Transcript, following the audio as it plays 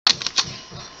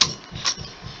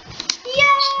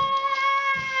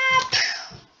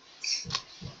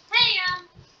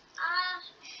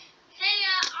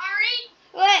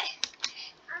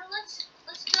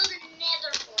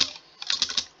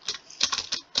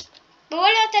But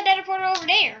what about that nether portal over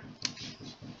there?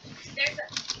 There's a...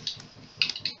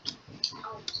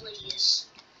 Oh, please.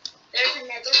 There's a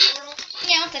nether portal?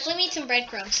 Yeah, one sec. Let me eat some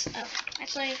breadcrumbs. Oh,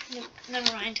 actually,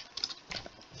 never mind.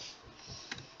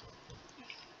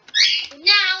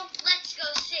 Now, let's go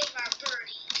save our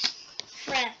birdies.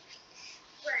 Friends.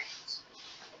 Friends.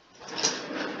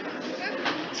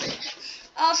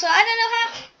 Also, I don't know how...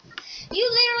 You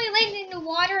literally landed in the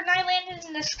water and I landed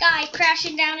in the sky,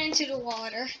 crashing down into the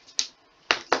water.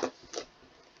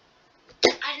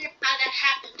 I don't know how that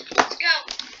happened. Let's go.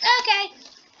 Okay.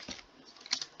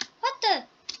 What in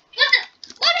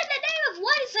the name of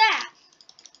what is that?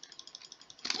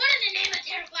 What in the name of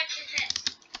T.E.R.R.A.P.L.E.X is this?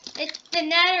 It's the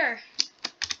Nether.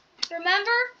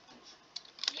 Remember?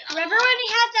 Yeah. Remember when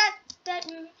he had that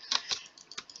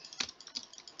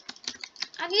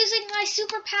I'm using my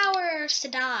superpowers to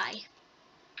die.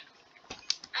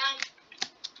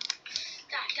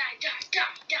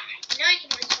 Die. Now you can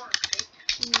respawn, right?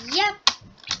 Yep.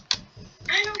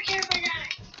 I don't care if I die.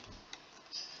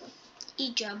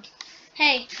 E-Jub.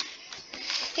 Hey,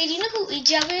 do you know who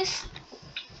E-Jub is?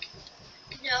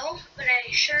 No, but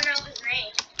I sure know his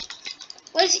name.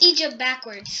 What is E-Jub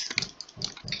backwards?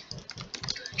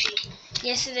 Gucci.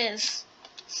 Yes, it is.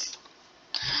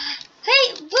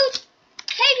 Hey, Boot.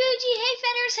 Hey, Boogie. Hey,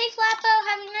 Feathers. Hey, Flappo.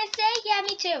 Having a nice day? Yeah,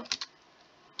 me too.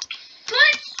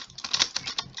 What?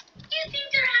 You think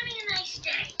they're having a nice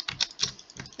day?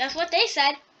 That's what they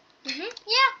said.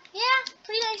 Yeah,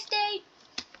 pretty nice day.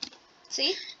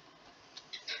 See?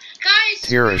 Guys,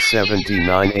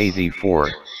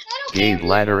 T.E.R.R.A.P.L.E.X gave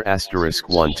ladder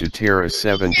 *1 to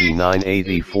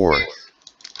T.E.R.R.A.P.L.E.X.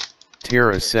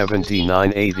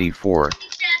 T.E.R.R.A.P.L.E.X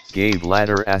gave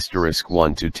ladder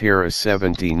 *1 to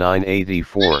T.E.R.R.A.P.L.E.X.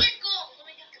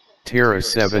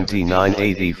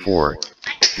 T.E.R.R.A.P.L.E.X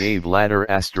gave ladder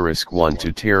 *1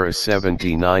 to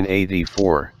T.E.R.R.A.P.L.E.X.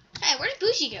 Hey, where did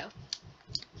Bougie go?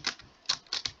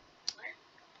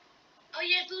 oh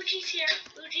yeah, Boogie's here.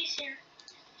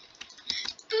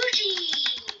 Boogie!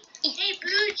 Hey,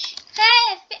 Booge!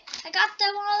 Hey, I got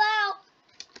them all out.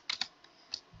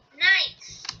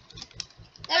 Nice.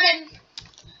 Okay.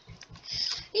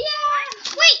 Yeah.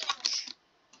 Wait.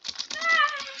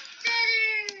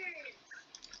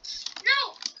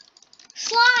 No!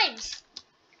 Slimes.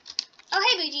 Oh,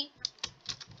 hey, Bougie.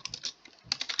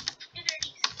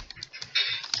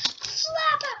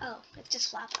 Flappo. Oh, it's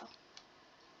just Flappo.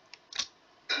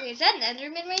 Wait, is that an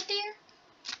Enderman right there?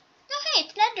 Oh, hey,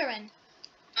 it's an Enderman.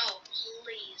 Oh,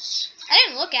 please. I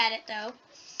didn't look at it, though.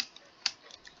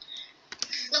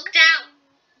 Look down.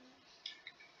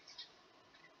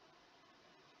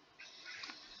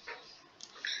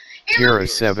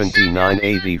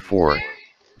 T.E.R.R.A.P.L.E.X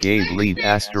gave lead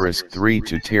 *3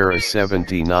 to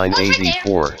T.E.R.R.A.P.L.E.X.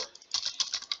 Why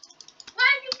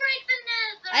did you break the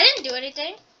nether? I didn't do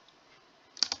anything.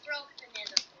 Broke the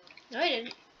nether. No, I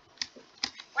didn't.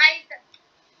 Why is that?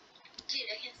 Dude,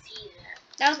 I can see that.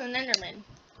 That was an Enderman.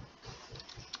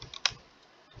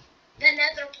 The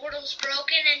nether portal's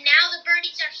broken and now the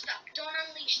birdies are stuck. Don't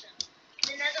unleash them.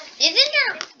 The nether... Isn't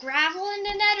there gravel in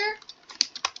the Nether?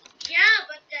 Yeah,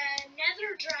 but the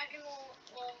nether dragon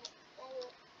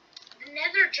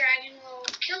will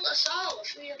kill us all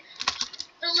if we...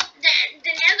 The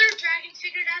nether dragon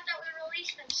figured out that we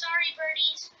released them. Sorry,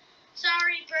 birdies.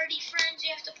 Sorry, birdie friends. You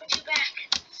have to put you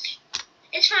back.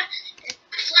 It's fine.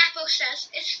 Flappo says,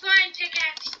 it's fine,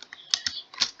 pickaxe.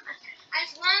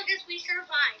 As long as we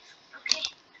survive. Okay?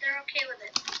 They're okay with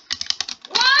it.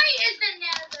 Why is the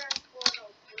nether portal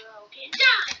broken?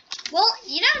 Die! Well,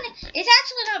 you know, it's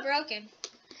actually not broken.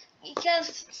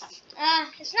 Because,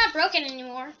 it's not broken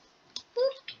anymore.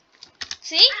 Boop.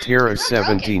 See?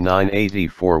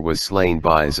 T.E.R.R.A.P.L.E.X was slain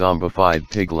by zombified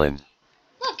piglin.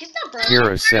 Look, it's not broken.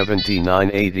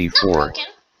 T.E.R.R.A.P.L.E.X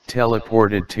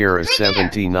teleported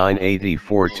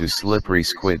T.E.R.R.A.P.L.E.X to Slippery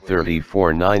Squid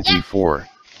 3494.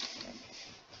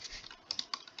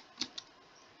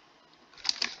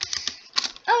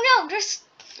 Oh no, there's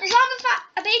a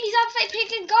baby zombified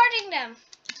piglin guarding them.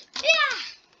 Yeah.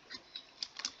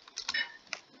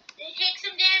 They take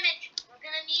some damage. We're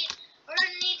gonna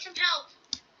need some help.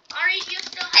 Ari, do you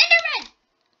still have Enderman!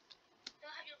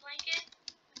 your blanket?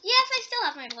 Yes, I still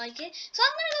have my blanket, so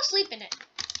I'm gonna go sleep in it.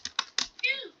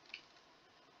 Dude!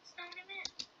 It's not what I meant.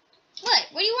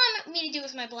 What do you want me to do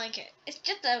with my blanket? It's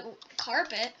just a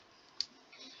carpet.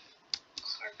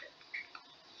 Carpet.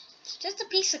 It's just a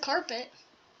piece of carpet.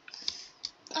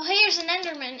 Oh, here's an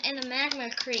Enderman and a magma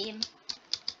cream.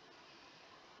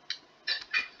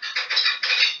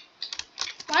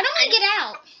 Why don't we get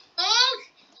out? Oh!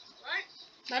 What?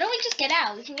 Why don't we just get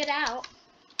out? We can get out.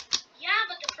 Yeah,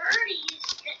 but the birdies,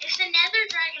 if the nether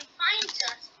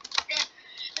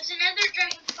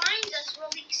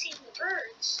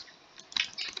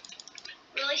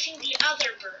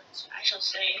other birds, I shall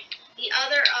say. The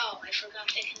other, oh, I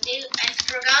forgot they can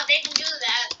do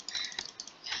that.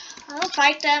 I'll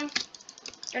fight them.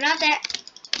 They're not that.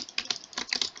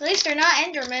 At least they're not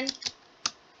Endermen.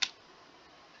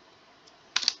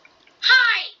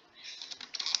 Hi!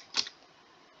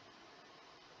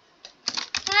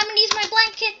 I'm gonna use my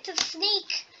blanket to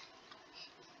sneak.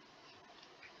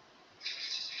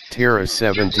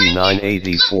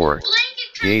 T.E.R.R.A.P.L.E.X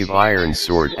gave Iron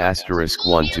Sword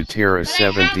 *1 to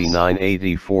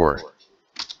T.E.R.R.A.P.L.E.X. Well,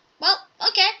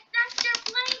 okay. That's their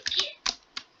blanket.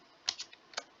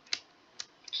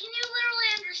 Can you literally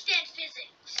understand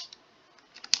physics?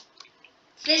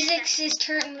 Physics is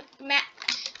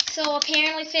so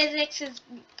apparently physics is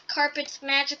carpets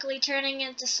magically turning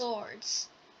into swords.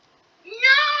 No!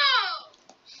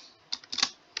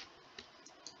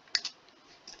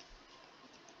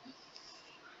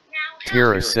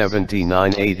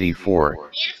 T.E.R.R.A.P.L.E.X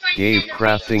gave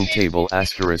crafting table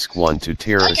 *1 to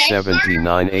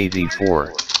T.E.R.R.A.P.L.E.X. Not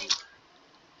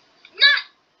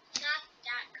that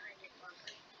kind of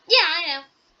barbarian. Yeah, I know.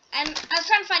 I was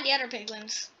trying to find the other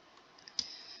piglins.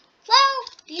 Flo,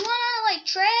 do you wanna like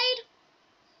trade?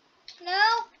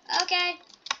 No? Okay.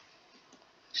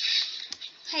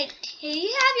 Hey, do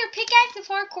you have your pickaxe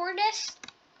before I record this?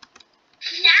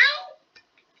 Now?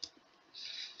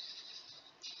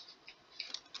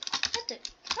 What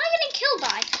am I getting killed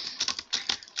by?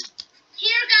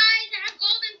 Here, guys, I have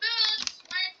golden boots.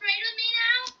 Wanna trade with me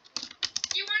now?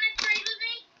 Do you wanna trade with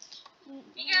me?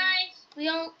 Hey, guys.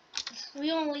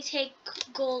 We only take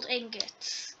gold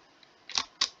ingots.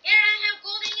 Here, I have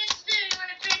gold ingots too. You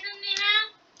wanna trade with me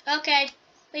now? Okay,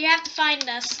 but you have to find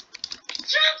us.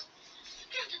 Jump!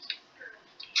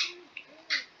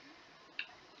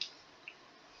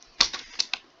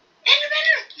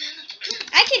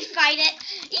 I can fight it.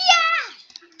 Yeah!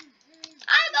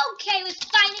 I'm okay with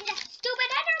fighting that stupid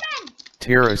Enderman.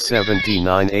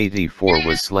 T.E.R.R.A.P.L.E.X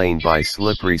was slain by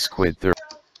Slippery Squid. No, it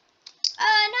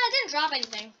didn't drop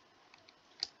anything.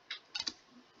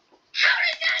 How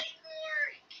does that even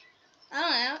work? I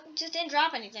don't know. It just didn't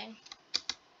drop anything.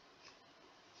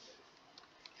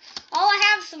 All I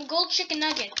have is some gold chicken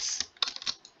nuggets.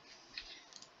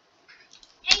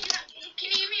 Hey, can you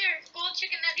give me your gold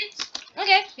chicken nuggets?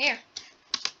 Okay, here.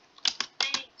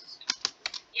 Thanks.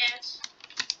 Yes.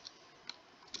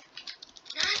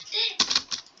 Not this.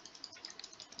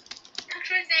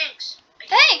 Actually, thanks.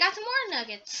 Hey, got some more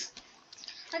nuggets.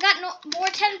 I got more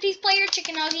 10-piece player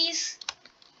chicken nuggies.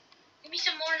 Give me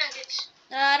some more nuggets.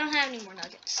 I don't have any more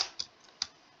nuggets.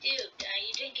 Dude,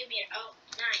 you didn't give me a... Oh,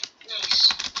 nice.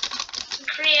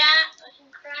 I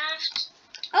can craft.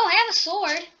 Oh, I have a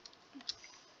sword.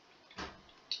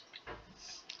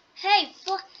 Hey,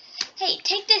 hey,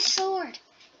 take this sword.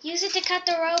 Use it to cut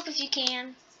the rope if you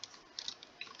can.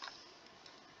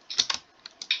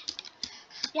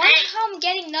 Want to know how I'm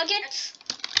getting nuggets?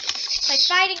 By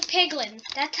fighting piglins.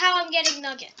 That's how I'm getting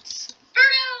nuggets.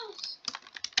 Birdos!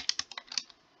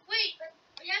 Wait, but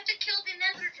we have to kill the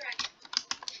Nether dragon.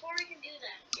 Before we can do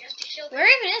that, we have to kill the... Where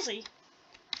even is he?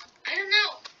 I don't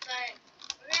know, but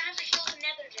we're gonna have to kill the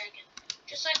Nether dragon.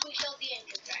 Just like we killed the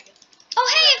Ender dragon. Oh,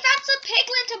 hey, if that's a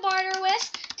piglin to barter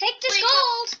with, take this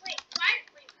gold. Wait,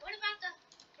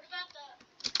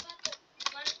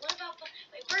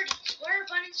 birdies, where are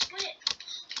Bun and Squid?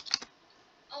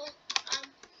 Oh,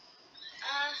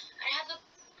 I have a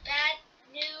bad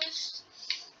news.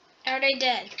 Are they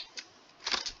dead?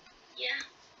 Yeah.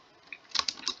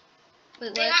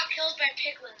 Wait, They what? got killed by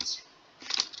piglins.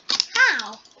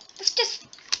 How? It's just...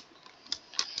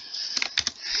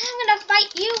 I'm gonna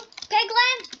fight you,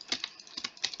 piglin.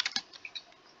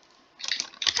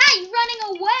 Hey, you're running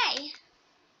away.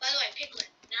 By the way, piglin,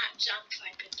 not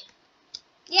zombified piglin.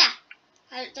 Yeah,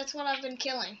 that's what I've been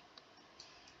killing.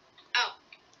 Oh.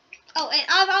 Oh, and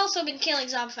I've also been killing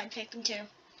zombified piglin too.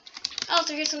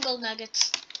 Also, here's some gold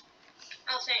nuggets.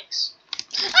 Oh, thanks.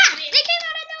 Ah! They came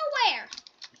out of nowhere!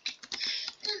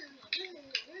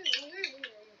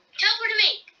 Teleport to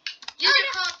me! Use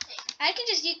your call thing. I can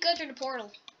just go through the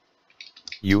portal.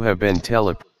 You have been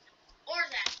teleported. Or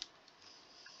that.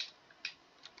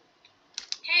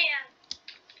 Hey,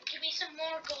 give me some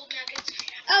more gold nuggets.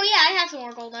 Oh yeah, I have some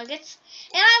more gold nuggets.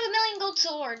 And I have 1,000,000 gold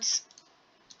swords.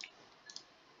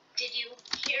 Did you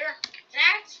hear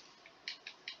that?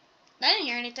 I didn't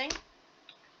hear anything.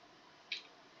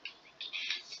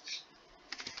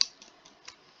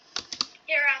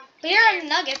 Here are the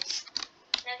nuggets.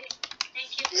 Nugget.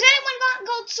 Thank you. Does anyone want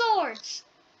gold swords?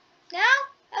 No?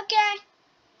 Okay.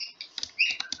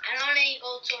 I don't want any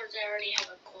gold swords. I already have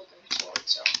a golden sword,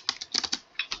 so.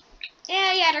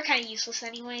 Yeah, they're kind of useless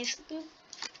anyways. Boop.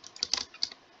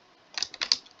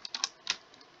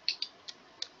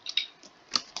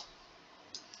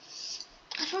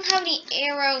 have any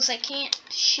arrows. I can't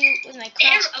shoot with my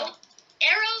crossbow.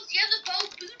 Arrows? You have a bow,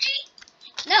 Bougie?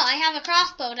 No, I have a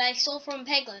crossbow that I stole from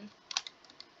Piglin.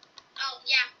 Oh,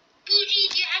 yeah. Bougie,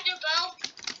 do you have your bow?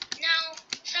 No.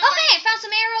 Okay, I found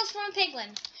some arrows from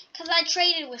Piglin. Because I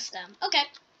traded with them. Okay.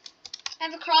 I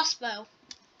have a crossbow.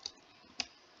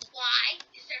 Why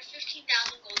is there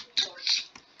 15,000 golden swords?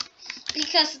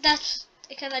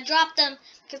 Because I dropped them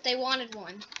because they wanted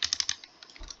one.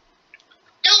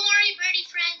 Don't worry, birdie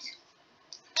friends.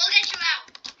 We'll get you out.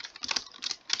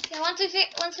 Yeah,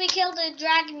 once we kill the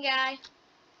dragon guy.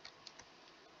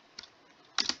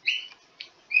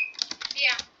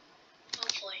 Yeah.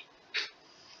 Hopefully.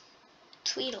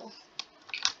 Tweedle.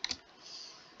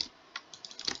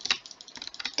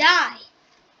 Die.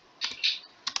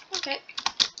 Okay.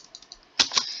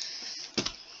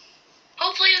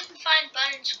 Hopefully we can find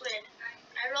Bun and Squid.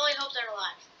 I really hope they're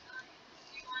alive.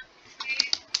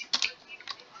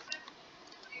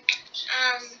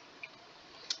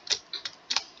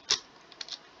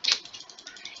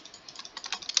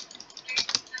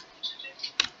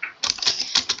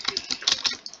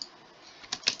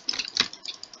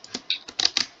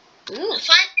 Ooh.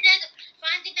 Find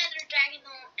the nether dragon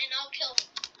and I'll kill him.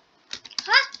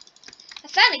 Huh? I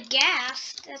found a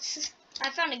gas. I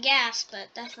found a gas, but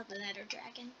that's not the nether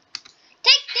dragon.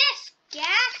 Take this,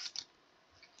 gas!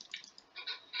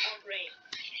 Oh, great.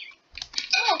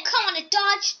 Oh, come on, it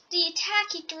dodged the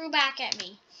attack he threw back at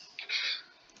me.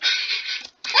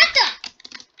 What the?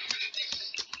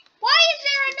 Why is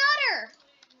there another?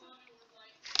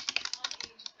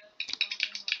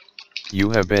 You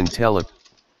have been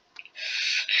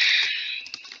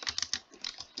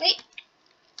Wait.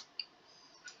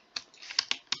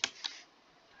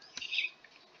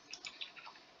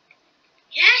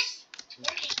 Yes! It's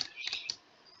working.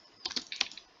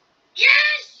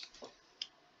 Yes!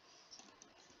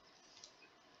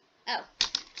 Oh.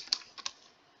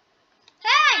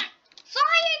 Hey!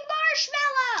 Flying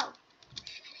marshmallow!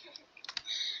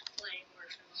 Flying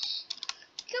marshmallow.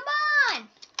 Come on!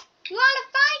 You wanna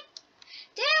fight?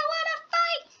 Do you wanna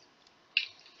fight?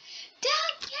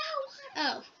 Don't you want...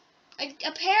 Oh.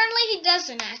 Apparently he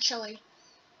doesn't, actually.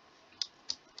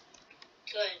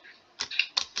 Good.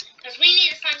 Because we need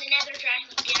to find the nether dragon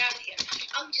and get out of here.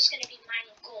 I'm just going to be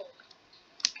mining gold.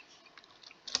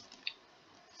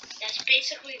 That's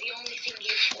basically the only thing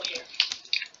useful here.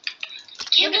 I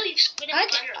can't believe Squid and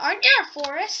Butter Aren't there a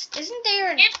forest? Isn't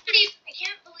there an... I can't believe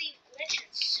Glitch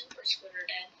and Super Squid are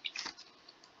dead.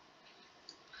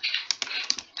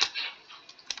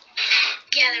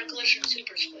 Yeah, they're Glitch and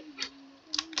Super Squid.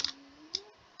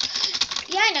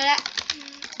 Yeah, I know that.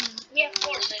 Yeah, of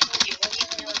course, I told you. What do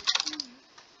you know?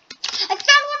 I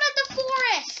found one of the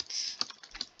forests.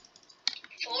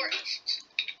 Forest.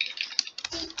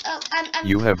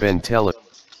 You have been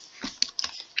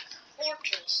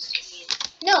Fortress, you mean.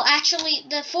 No, actually,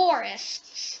 the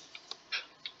forests.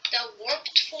 The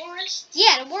warped forest?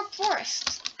 Yeah, the warped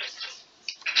forests.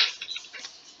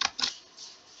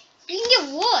 You can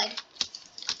get wood.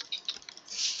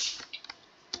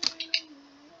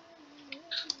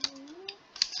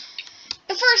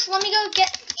 But first, let me go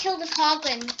kill this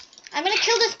poglin. I'm gonna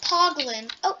kill this poglin.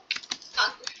 Oh,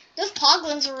 those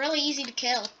poglins are really easy to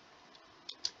kill.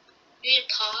 You mean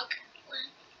Poglin?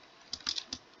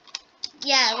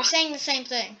 Yeah, we're saying the same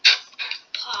thing.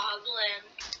 Poglin.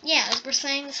 Yeah, we're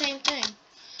saying the same thing.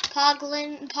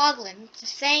 Poglin and poglin, it's the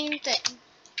same thing.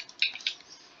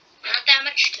 Not that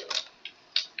much to it.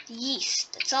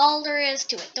 Yeast. That's all there is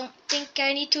to it. Don't think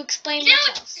I need to explain You know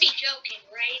much else. be joking,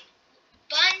 right?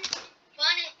 Bun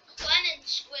and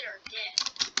Squid are dead.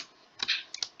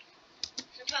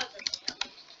 Supposedly.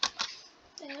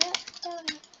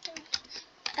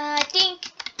 I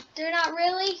think they're not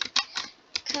really,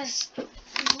 because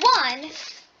one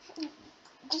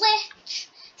glitch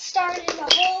started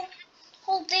the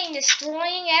whole thing,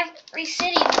 destroying every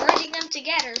city and merging them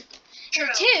together. True.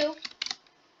 And two,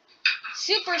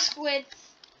 Super Squid,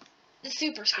 the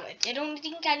Super Squid. I don't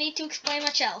think I need to explain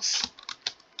much else.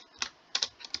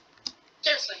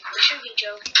 Seriously, we shouldn't be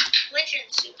joking. Glitch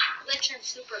and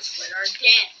Super Squid are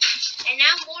dead. And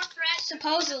now more threats.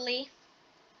 Supposedly.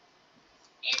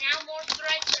 And now more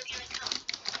threats are gonna come.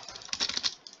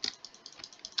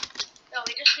 So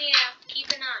we just need to keep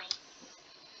an eye.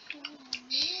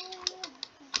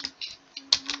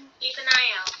 Keep an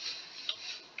eye out.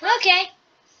 Okay.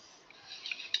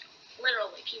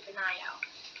 Literally, keep an eye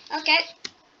out. Okay.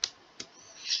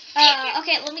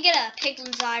 Okay, let me get a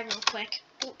piglin's eye real quick.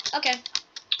 Ooh, okay.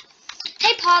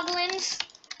 Hey, poglins.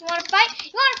 You wanna fight?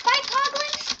 You wanna fight,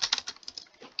 poglins?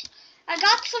 I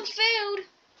got some food.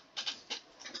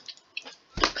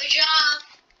 Good job.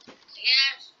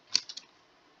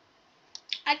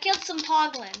 I killed some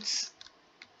poglins.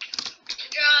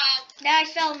 Good job. Now I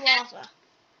fell in lava.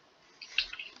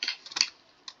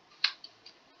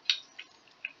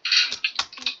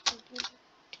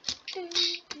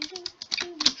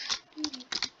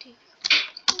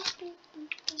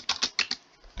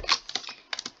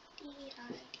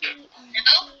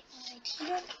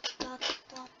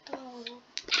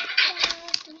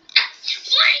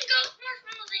 Flying ghost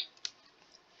marshmallow thing.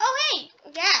 Oh hey,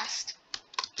 Ghast.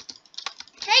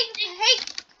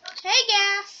 Hey,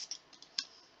 Ghast.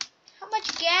 How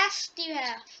much gas do you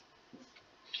have?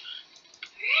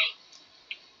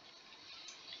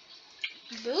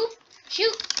 Boop.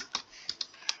 Shoot.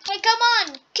 Hey, come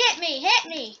on. Hit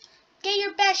me. Get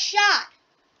your best shot.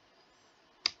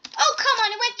 Oh, come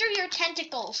on. It went through your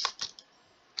tentacles.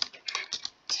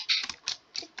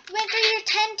 It went through your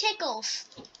tentacles.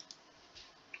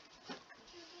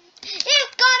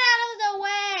 It got out of the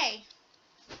way.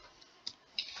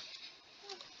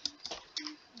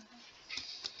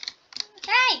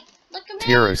 Hey, look at me.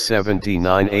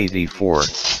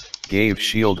 T.E.R.R.A.P.L.E.X gave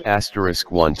shield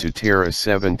 *1 to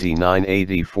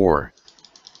T.E.R.R.A.P.L.E.X.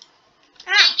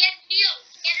 Ah, Get a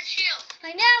shield.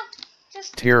 I know.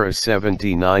 Just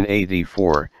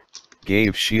T.E.R.R.A.P.L.E.X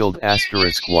gave shield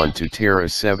 *1 to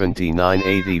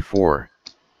T.E.R.R.A.P.L.E.X.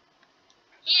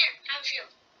 Here, have a shield.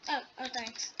 oh,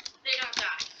 thanks. They don't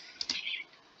die.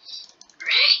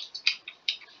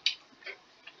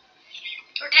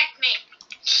 Protect me.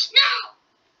 No!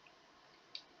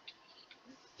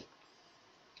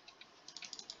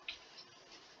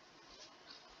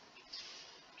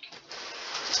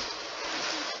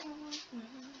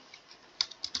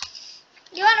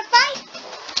 You wanna fight?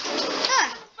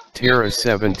 Huh.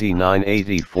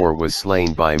 T.E.R.R.A.P.L.E.X was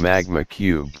slain by Magma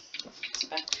Cube.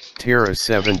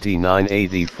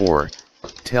 T.E.R.R.A.P.L.E.X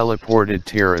teleported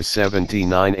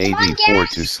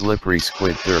T.E.R.R.A.P.L.E.X to Slippery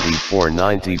Squid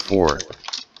 3494.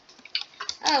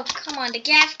 Oh, come on, the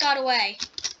gas got away.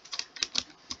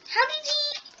 How did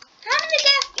the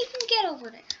gas even get over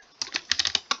there?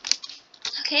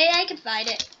 Okay, I can fight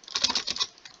it.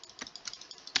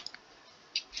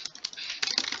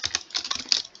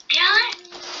 Kill it.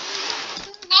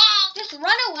 Oh, Just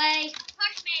run away.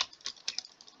 push me.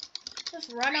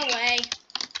 Just run away.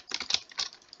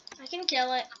 I can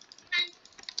kill it.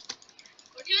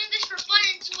 We're doing this for fun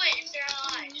and squid if they're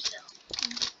alive, so.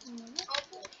 Oh,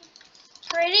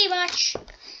 Pretty much.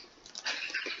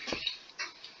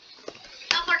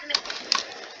 how far can it go?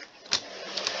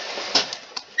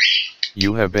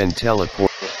 You have been teleported.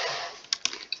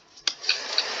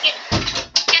 Get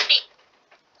me.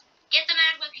 Get the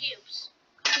magma cubes.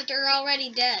 But they're already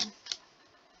dead.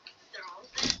 They're all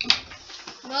dead.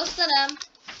 Most of them.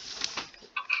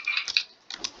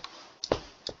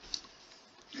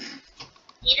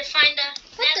 Need to find a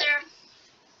nether.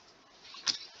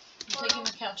 I'm taking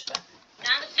the couch back.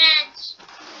 Down the fence.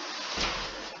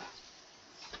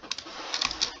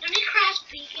 Let me craft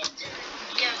beacons and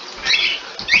go.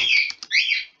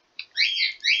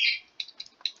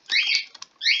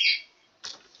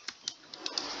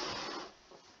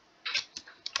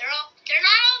 They're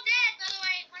not all dead, by the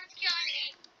way. One's killing me.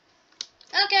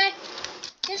 Okay.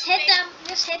 Just hit them.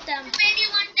 Just hit them. Maybe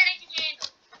one that I can handle.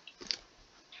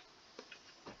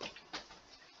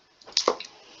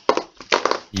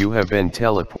 You have been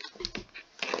teleported.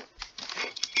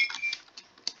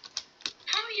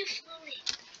 How are you floating?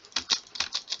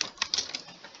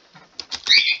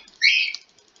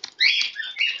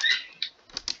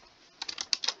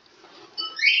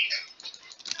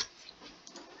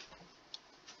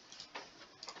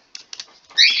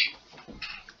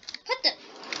 What the?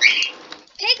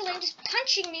 Piglin just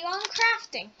punching me while I'm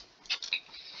crafting.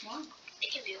 Wow. They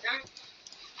can do that.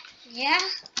 Yeah.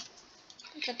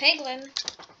 It's a piglin.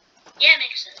 Yeah,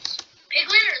 makes sense.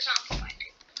 Piglin or zombified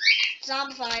piglin?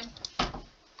 Zombified.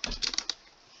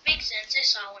 Makes sense. I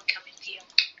saw one coming to you.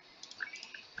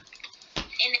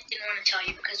 And I didn't want to tell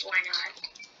you because why not?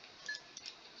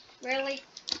 Really?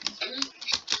 I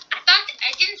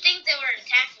didn't think they were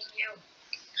attacking you. Come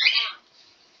on.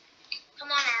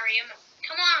 Come on,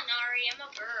 Ari. I'm a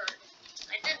bird.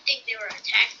 I didn't think they were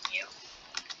attacking you.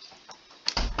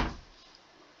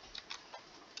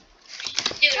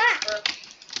 Dude, Ah. bird.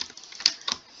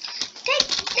 Take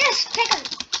this, piglin.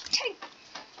 Take.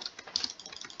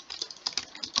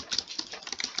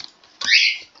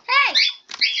 Hey!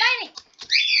 Fighting!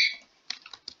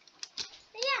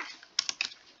 Yeah.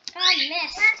 I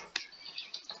missed.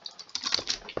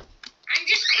 I'm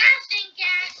just crafting,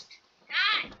 Ghast.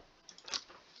 Die.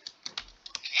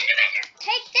 Enderman.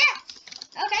 Take this.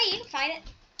 Okay, you can fight it.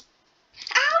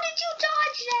 How did you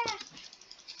dodge that?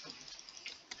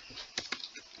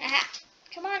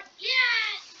 Come on.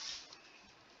 Yes!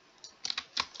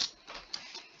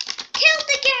 Killed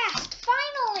the ghast!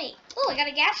 Finally! Oh, I got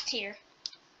a ghast here.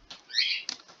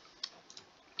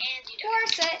 And you died.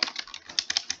 Worth it.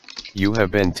 You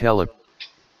have been By the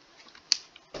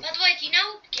way, do you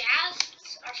know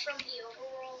ghasts are from the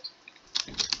overworld?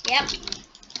 Yep.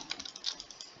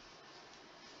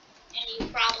 And you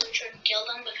probably shouldn't kill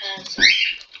them because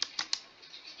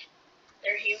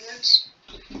they're humans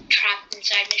trapped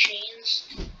inside machines.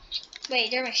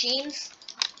 Wait, they're machines?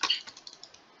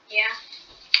 Yeah.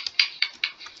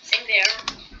 I think they are.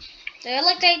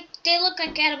 They look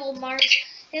like edible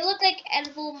They look like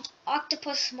edible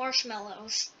octopus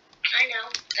marshmallows. I know.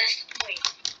 That's the point.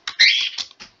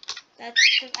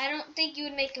 I don't think you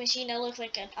would make a machine that looks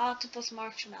like an octopus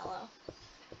marshmallow.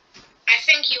 I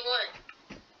think you would.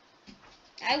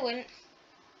 I wouldn't.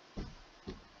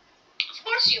 Of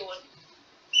course you would.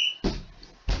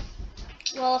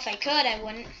 Well, if I could, I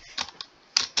wouldn't.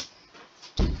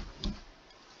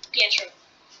 Yeah, true.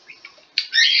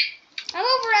 I'm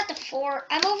over at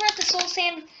the Soul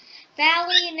Sand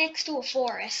Valley next to a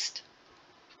forest.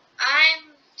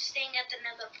 I'm staying at the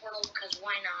Nether portal because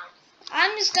why not?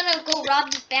 I'm just gonna go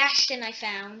rob this Bastion I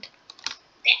found.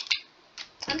 Yeah.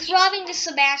 I'm just robbing this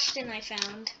Sebastian I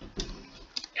found.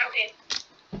 Okay.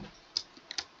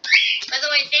 By the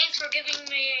way, thanks for giving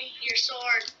me your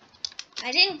sword.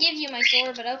 I didn't give you my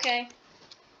sword, but okay.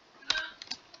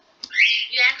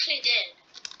 You actually did.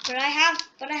 But I have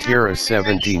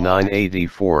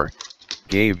T.E.R.R.A.P.L.E.X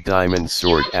gave Diamond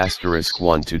Sword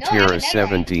 *1 to No, I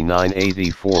haven't done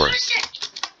T.E.R.R.A.P.L.E.X. How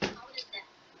does that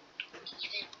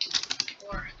even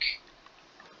work?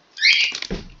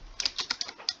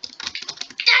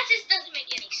 That just doesn't make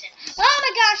any sense. Oh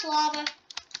my gosh, lava.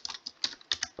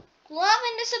 Lava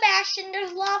in the Sebastian.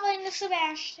 There's lava in the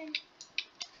Sebastian. How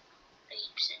do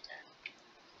you say that?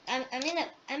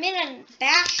 I'm in a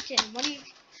bastion.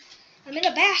 I'm in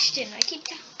a bastion. I keep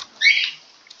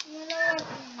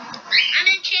I'm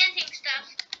enchanting stuff.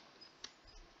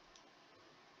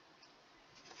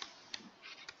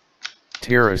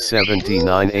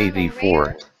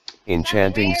 T.E.R.R.A.P.L.E.X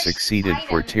enchanting succeeded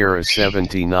for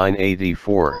T.E.R.R.A.P.L.E.X.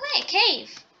 Oh, hey, a cave.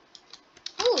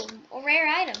 Ooh, a rare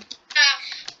item.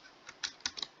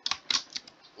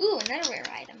 Ooh, another rare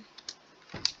item.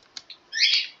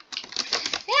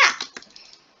 Yeah.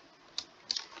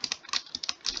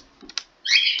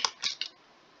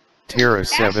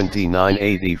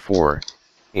 T.E.R.R.A.P.L.E.X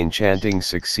enchanting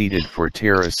succeeded for Oh,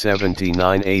 another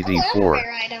T.E.R.R.A.P.L.E.X.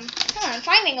 rare item. Huh, I'm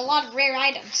finding a lot of rare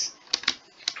items.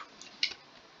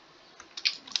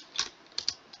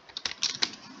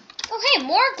 Oh, hey,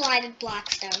 more glided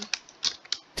blackstone.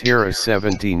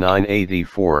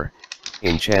 T.E.R.R.A.P.L.E.X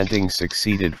enchanting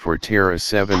succeeded for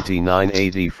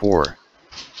T.E.R.R.A.P.L.E.X.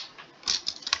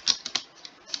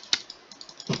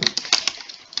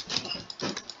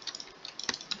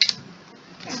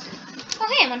 Oh,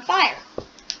 hey, I'm on fire.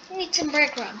 I need some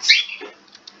breadcrumbs.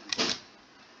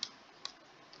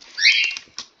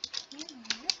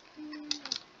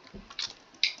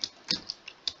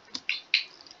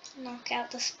 Knock out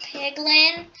this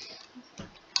piglin.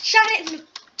 Shot it in the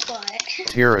butt.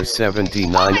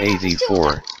 T.E.R.R.A.P.L.E.X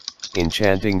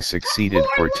enchanting succeeded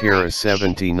for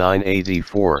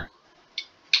T.E.R.R.A.P.L.E.X.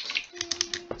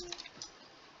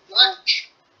 Lunch.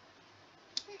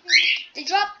 They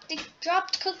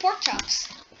dropped cooked pork chops.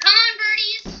 Come on,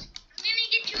 birdies. I'm gonna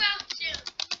get you out soon.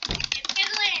 And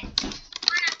piglin.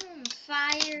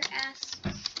 Fire ass.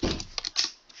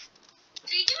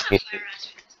 So you do have fire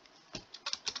aspect.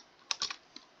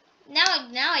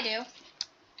 Now I do.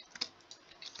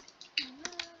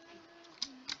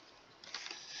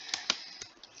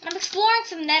 I'm exploring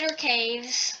some Nether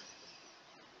caves.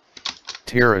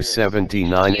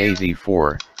 T.E.R.R.A.P.L.E.X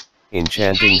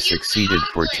enchanting succeeded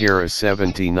for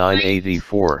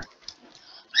T.E.R.R.A.P.L.E.X.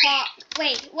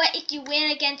 Wait, what if you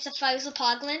win against a frozen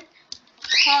poglin?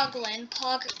 Poglin.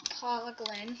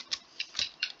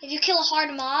 If you kill a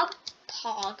hard mob,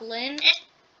 poglin.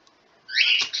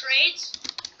 Trades?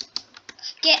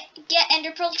 Get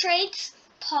ender pearl traits,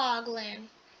 poglin.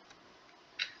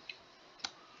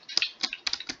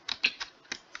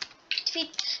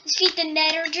 Defeat the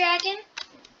Nether dragon,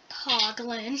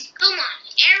 poglin. Come on,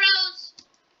 arrows.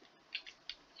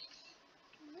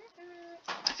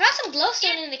 I found some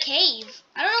glowstone in the cave.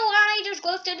 I don't know why there's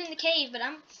glowstone in the cave, but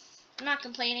I'm not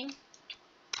complaining.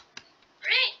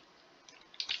 Great.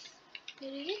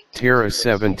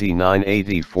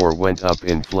 T.E.R.R.A.P.L.E.X went up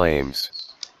in flames.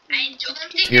 I don't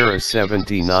think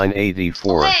T.E.R.R.A.P.L.E.X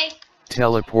Okay.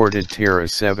 teleported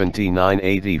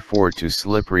T.E.R.R.A.P.L.E.X to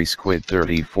Slippery Squid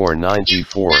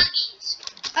 3494. Nuggies.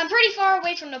 I'm pretty far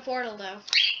away from the portal, though?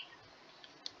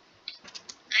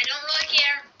 I don't really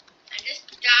care. I just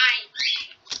died.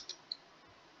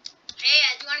 Hey,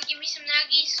 do you want to give me some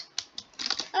nuggies?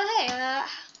 Oh, hey, oh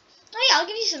yeah, I'll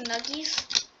give you some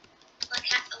nuggies. Like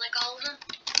all of them?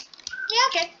 Yeah,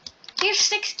 okay. Here's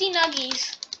 60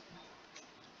 nuggies.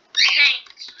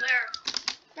 Thanks. Where?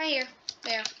 Right here.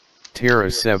 There.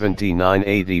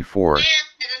 T.E.R.R.A.P.L.E.X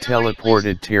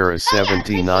teleported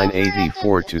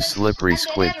T.E.R.R.A.P.L.E.X to Slippery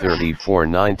Squid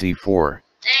 3494.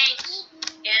 Thanks.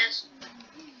 Yes.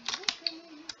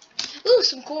 Ooh,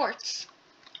 some quartz.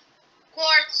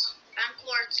 Quartz. Found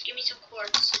quartz. Give me some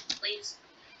quartz, please.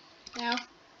 No.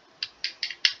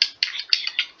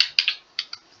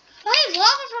 Oh, there's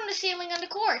lava from the ceiling on the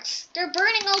quartz. They're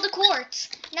burning all the quartz.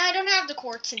 Now I don't have the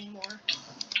quartz anymore.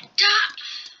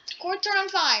 Quartz are on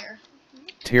fire.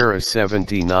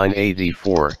 T.E.R.R.A.P.L.E.X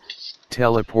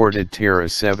teleported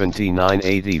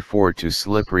T.E.R.R.A.P.L.E.X to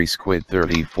Slippery Squid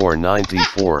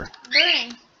 3494.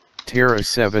 Burning.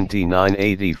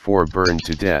 T.E.R.R.A.P.L.E.X burned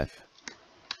to death.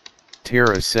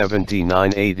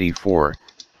 T.E.R.R.A.P.L.E.X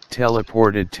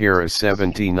teleported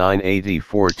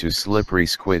T.E.R.R.A.P.L.E.X to Slippery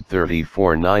Squid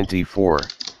 3494.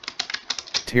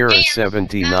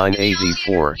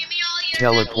 T.E.R.R.A.P.L.E.X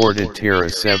teleported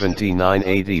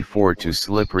T.E.R.R.A.P.L.E.X to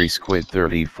Slippery Squid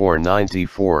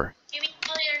 3494. Give me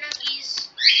all your nuggies.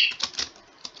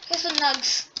 Here's some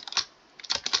nugs.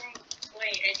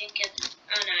 Wait, I didn't get them.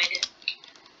 Oh, no, I didn't.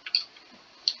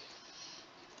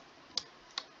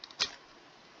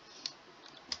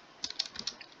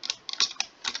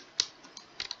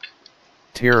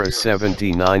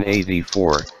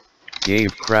 T.E.R.R.A.P.L.E.X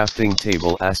gave crafting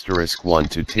table *1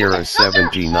 to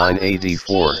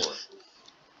T.E.R.R.A.P.L.E.X.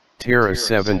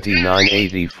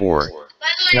 T.E.R.R.A.P.L.E.X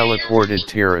teleported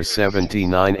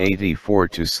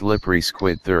T.E.R.R.A.P.L.E.X to Slippery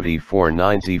Squid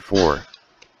 3494.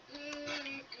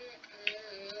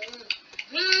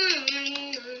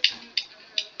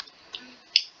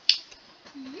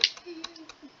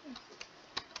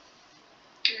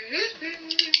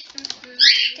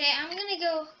 Okay, I'm gonna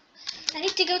go. I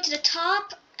need to go to the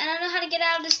top. I don't know how to get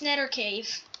out of this Nether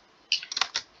cave.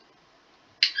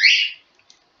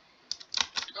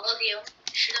 All of you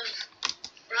should have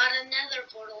brought a Nether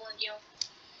portal with you.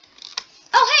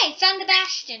 Oh, hey, found the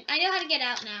bastion. I know how to get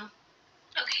out now.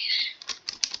 Okay.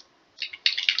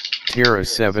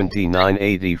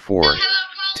 T.E.R.R.A.P.L.E.X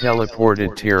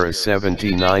teleported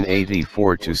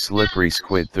T.E.R.R.A.P.L.E.X to Slippery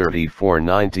Squid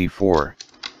 3494.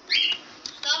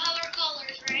 Still have our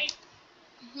colors, right?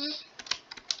 Mm-hmm.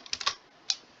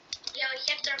 Yeah, we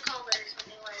kept our colors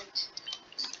when we went.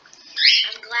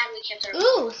 I'm glad we kept our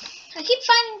Ooh, I keep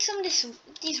finding some of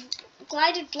these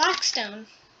glided blackstone.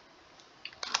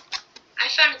 I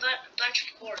found a bunch of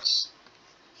quartz.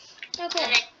 Oh, cool.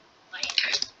 And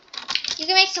You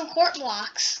can make some quart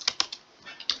blocks.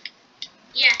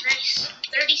 yeah, nice.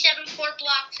 37 quart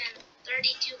blocks and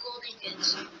 32 gold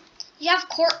ingots. You have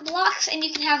court blocks, and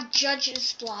you can have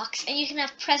judges blocks, and you can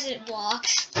have president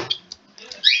blocks. Quart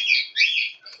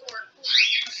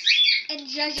And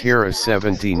judges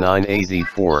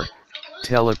T.E.R.R.A.P.L.E.X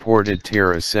teleported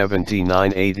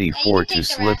T.E.R.R.A.P.L.E.X to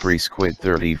Slippery Squid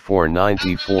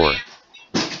 3494. I really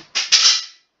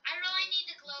need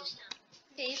the glowstone.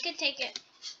 Okay, you can take it.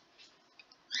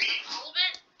 All of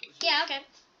it? Yeah, okay. I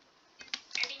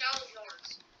think all of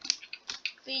yours.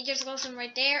 But you just glowstone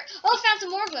right there. Oh, I found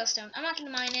some more glowstone. I'm not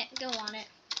gonna mine it. Don't want it.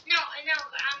 No, mine it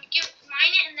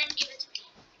and then give it to me.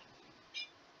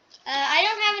 I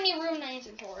don't have any room in my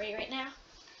inventory right now.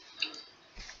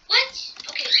 What?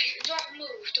 Okay, don't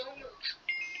move. Don't move.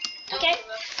 Don't Okay,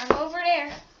 move. I'm over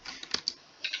there.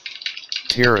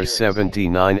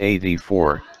 T.E.R.R.A.P.L.E.X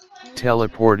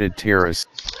teleported T.E.R.R.A.P.L.E.X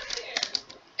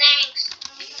Thanks.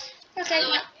 Okay,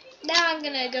 now I'm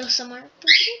gonna go somewhere. By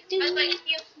the way,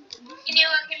 can you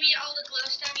give me all the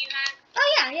glowstone you had?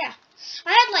 Oh, yeah.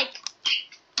 I had like...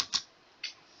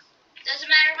 Doesn't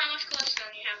matter how much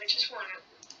glowstone you have, I just want it.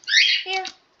 Here.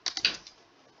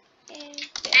 And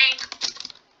there. Thanks.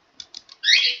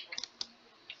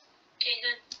 Okay,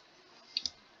 good.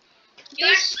 You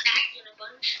had a stack in a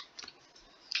bunch.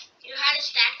 You had a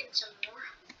stack and some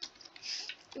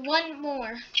more. One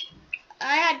more.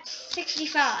 I had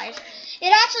 65.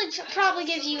 It actually probably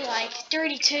gives you like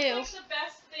 32. What's the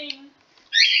best thing?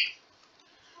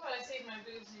 How about I save my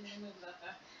boobs and you move that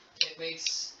back? It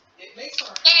makes our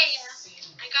house seem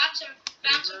I got some,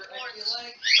 found some bigger, I quartz. feel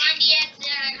like. Find the eggs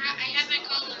there. I have my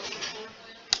color.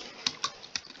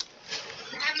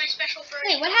 I have my special bird.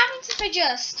 Wait, what happens if I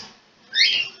just...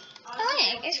 Oh,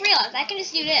 yeah, I just realized I can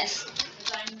just do this. The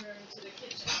dining room to the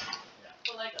kitchen.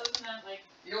 But like other than that, like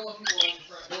You don't want people at your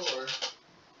front door.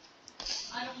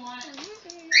 I don't want it.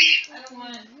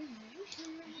 want.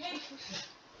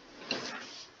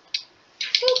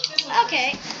 Boop. Okay.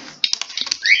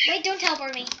 Wait, don't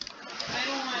teleport me. I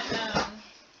don't want.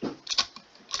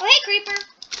 Oh, hey, creeper.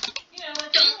 You know,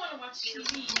 like you don't want to watch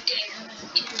TV.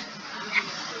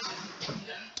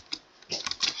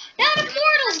 Now the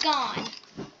portal's gone.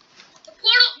 The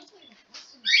portal is gone.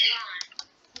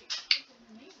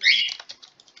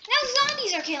 Now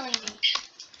zombies are killing me.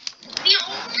 The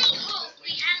only hope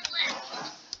we had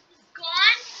left is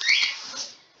gone.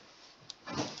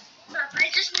 I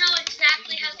just know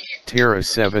exactly how to get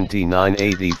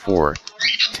T.E.R.R.A.P.L.E.X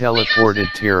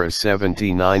teleported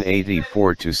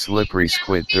T.E.R.R.A.P.L.E.X to Slippery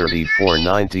Squid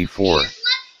 3494. Let's go.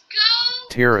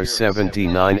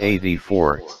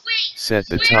 T.E.R.R.A.P.L.E.X set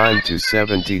the time to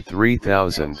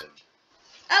 73,000.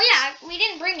 Oh, yeah, we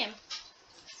didn't bring him.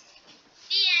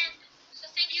 The end. So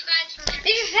thank you guys for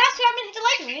If you're fast, hit the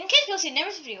like button. In case you'll see the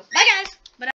next video. Bye, guys.